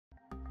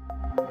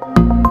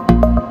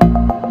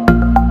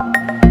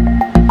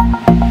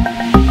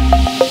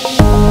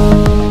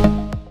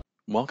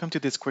Welcome to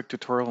this quick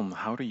tutorial on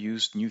how to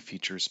use new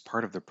features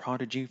part of the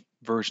Prodigy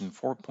version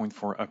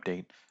 4.4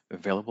 update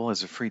available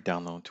as a free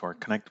download to our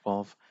Connect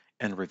 12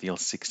 and Reveal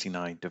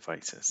 69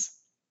 devices.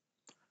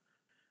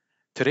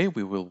 Today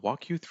we will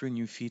walk you through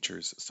new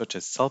features such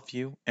as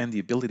self-view and the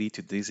ability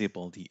to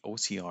disable the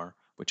OCR,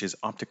 which is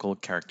optical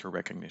character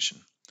recognition.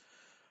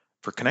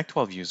 For Connect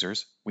 12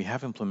 users, we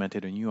have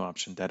implemented a new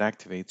option that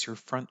activates your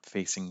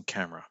front-facing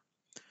camera.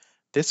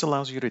 This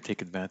allows you to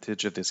take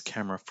advantage of this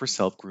camera for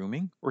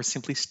self-grooming or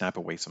simply snap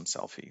away some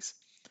selfies.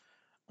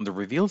 On the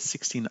Reveal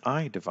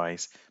 16i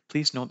device,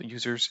 please note that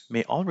users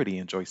may already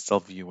enjoy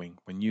self-viewing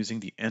when using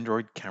the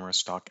Android Camera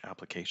Stock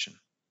application.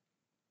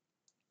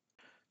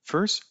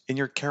 First, in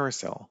your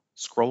carousel,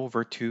 scroll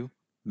over to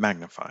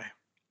Magnify.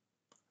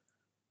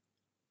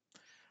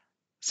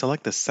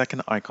 Select the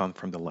second icon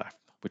from the left,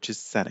 which is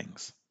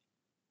Settings.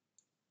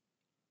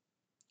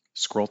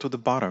 Scroll to the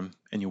bottom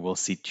and you will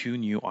see two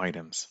new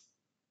items: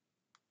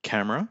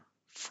 Camera,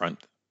 front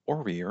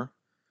or rear,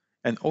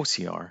 and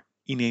OCR,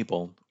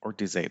 enabled or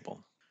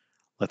disabled.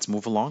 Let's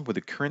move along with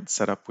the current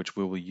setup, which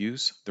we will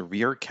use the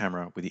rear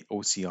camera with the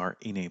OCR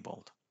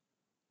enabled.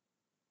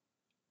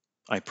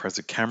 I press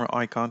the camera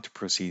icon to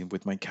proceed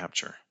with my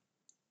capture.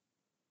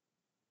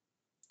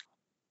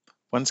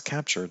 Once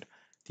captured,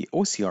 the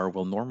OCR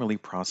will normally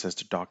process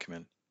the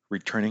document,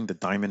 returning the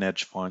diamond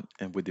edge font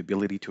and with the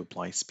ability to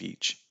apply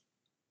speech.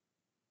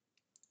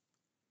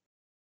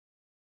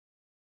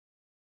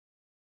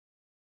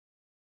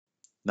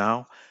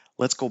 Now,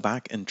 let's go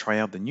back and try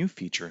out the new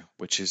feature,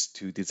 which is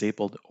to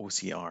disable the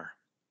OCR.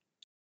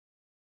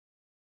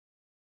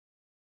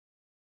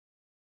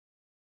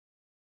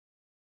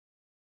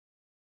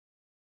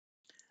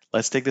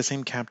 Let's take the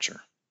same capture.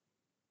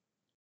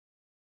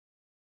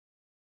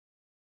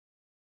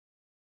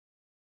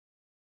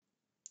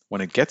 When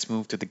it gets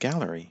moved to the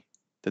gallery,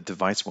 the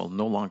device will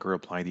no longer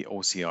apply the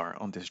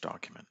OCR on this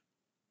document.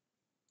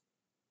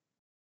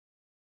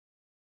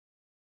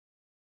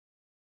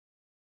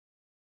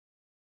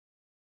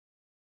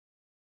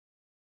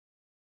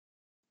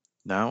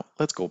 Now,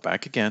 let's go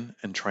back again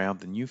and try out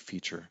the new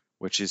feature,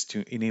 which is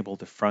to enable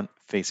the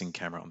front-facing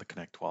camera on the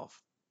Connect 12.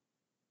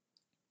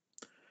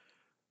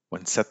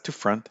 When set to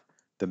front,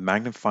 the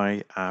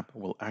Magnify app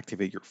will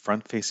activate your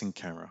front-facing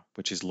camera,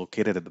 which is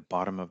located at the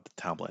bottom of the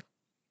tablet.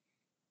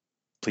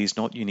 Please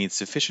note you need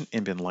sufficient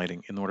ambient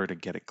lighting in order to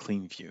get a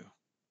clean view.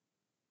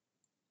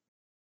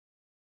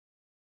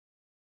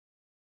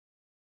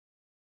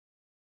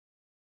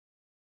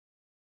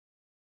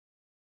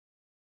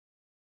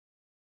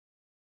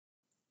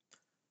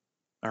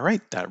 All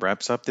right, that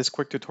wraps up this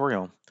quick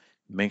tutorial.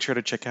 Make sure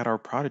to check out our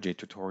Prodigy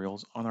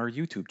tutorials on our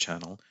YouTube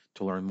channel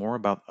to learn more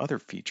about other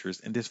features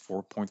in this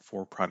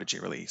 4.4 Prodigy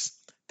release.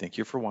 Thank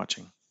you for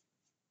watching.